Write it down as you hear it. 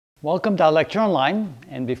Welcome to our lecture online,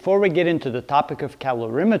 and before we get into the topic of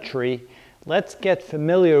calorimetry, let's get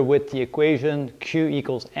familiar with the equation Q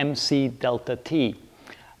equals mc delta T.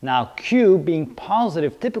 Now Q being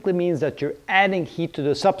positive typically means that you're adding heat to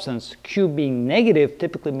the substance. Q being negative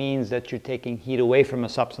typically means that you're taking heat away from a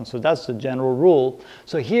substance. So that's the general rule.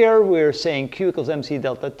 So here we're saying Q equals mc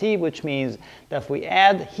delta T, which means that if we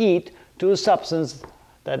add heat to a substance,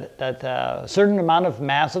 that a certain amount of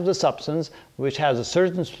mass of the substance, which has a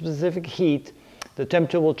certain specific heat, the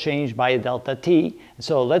temperature will change by a delta T.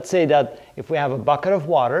 So let's say that if we have a bucket of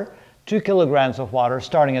water, 2 kilograms of water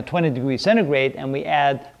starting at 20 degrees centigrade, and we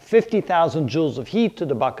add 50,000 joules of heat to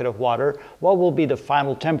the bucket of water, what will be the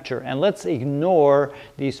final temperature? And let's ignore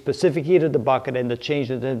the specific heat of the bucket and the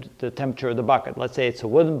change in the temperature of the bucket. Let's say it's a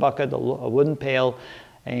wooden bucket, a wooden pail,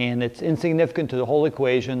 and it's insignificant to the whole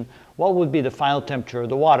equation. What would be the final temperature of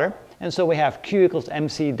the water? And so we have Q equals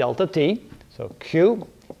mc delta T. So Q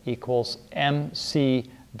equals mc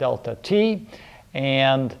delta T.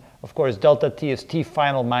 And of course, delta T is T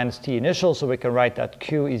final minus T initial. So we can write that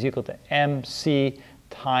Q is equal to mc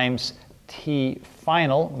times T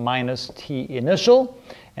final minus T initial.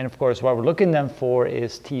 And of course, what we're looking then for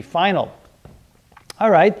is T final. All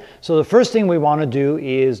right, so the first thing we want to do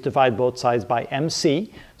is divide both sides by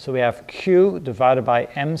mc. So we have Q divided by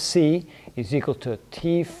mc is equal to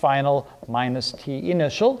T final minus T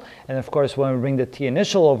initial. And of course, when we bring the T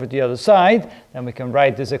initial over to the other side, then we can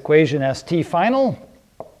write this equation as T final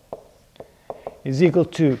is equal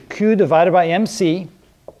to Q divided by mc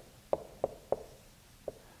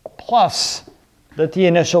plus the T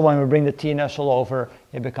initial. When we bring the T initial over,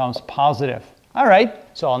 it becomes positive. All right,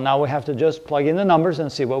 so now we have to just plug in the numbers and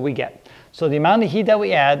see what we get. So the amount of heat that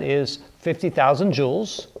we add is 50,000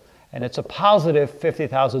 joules, and it's a positive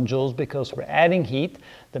 50,000 joules because we're adding heat.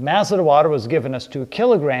 The mass of the water was given as 2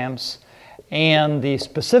 kilograms, and the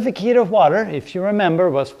specific heat of water, if you remember,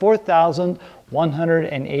 was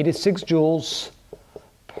 4,186 joules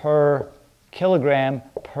per kilogram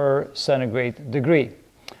per centigrade degree.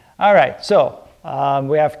 All right, so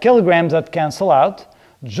we have kilograms that cancel out,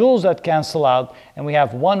 joules that cancel out, and we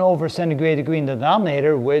have 1 over centigrade degree in the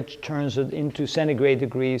denominator, which turns it into centigrade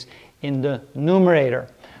degrees in the numerator.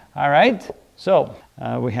 All right, so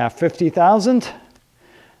we have 50,000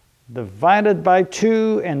 divided by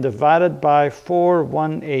 2 and divided by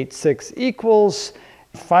 4,186 equals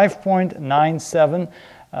 5.97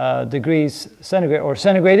 degrees centigrade, or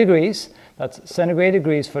centigrade degrees. That's centigrade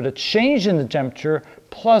degrees for the change in the temperature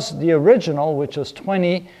plus the original, which was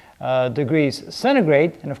 20 degrees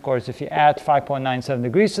centigrade. And of course, if you add 5.97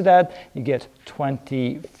 degrees to that, you get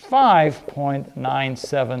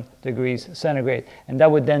 25.97 degrees centigrade. And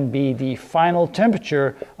that would then be the final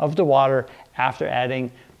temperature of the water after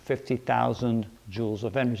adding 50,000 joules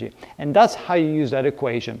of energy. And that's how you use that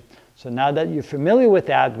equation. So now that you're familiar with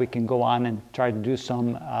that, we can go on and try to do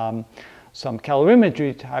some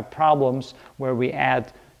calorimetry type problems where we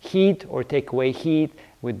add heat or take away heat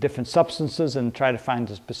with different substances and try to find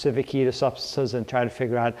the specific heat of substances and try to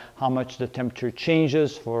figure out how much the temperature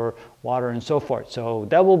changes for water and so forth. So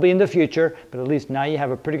that will be in the future, but at least now you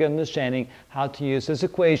have a pretty good understanding how to use this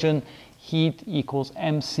equation, heat equals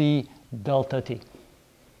mc delta T.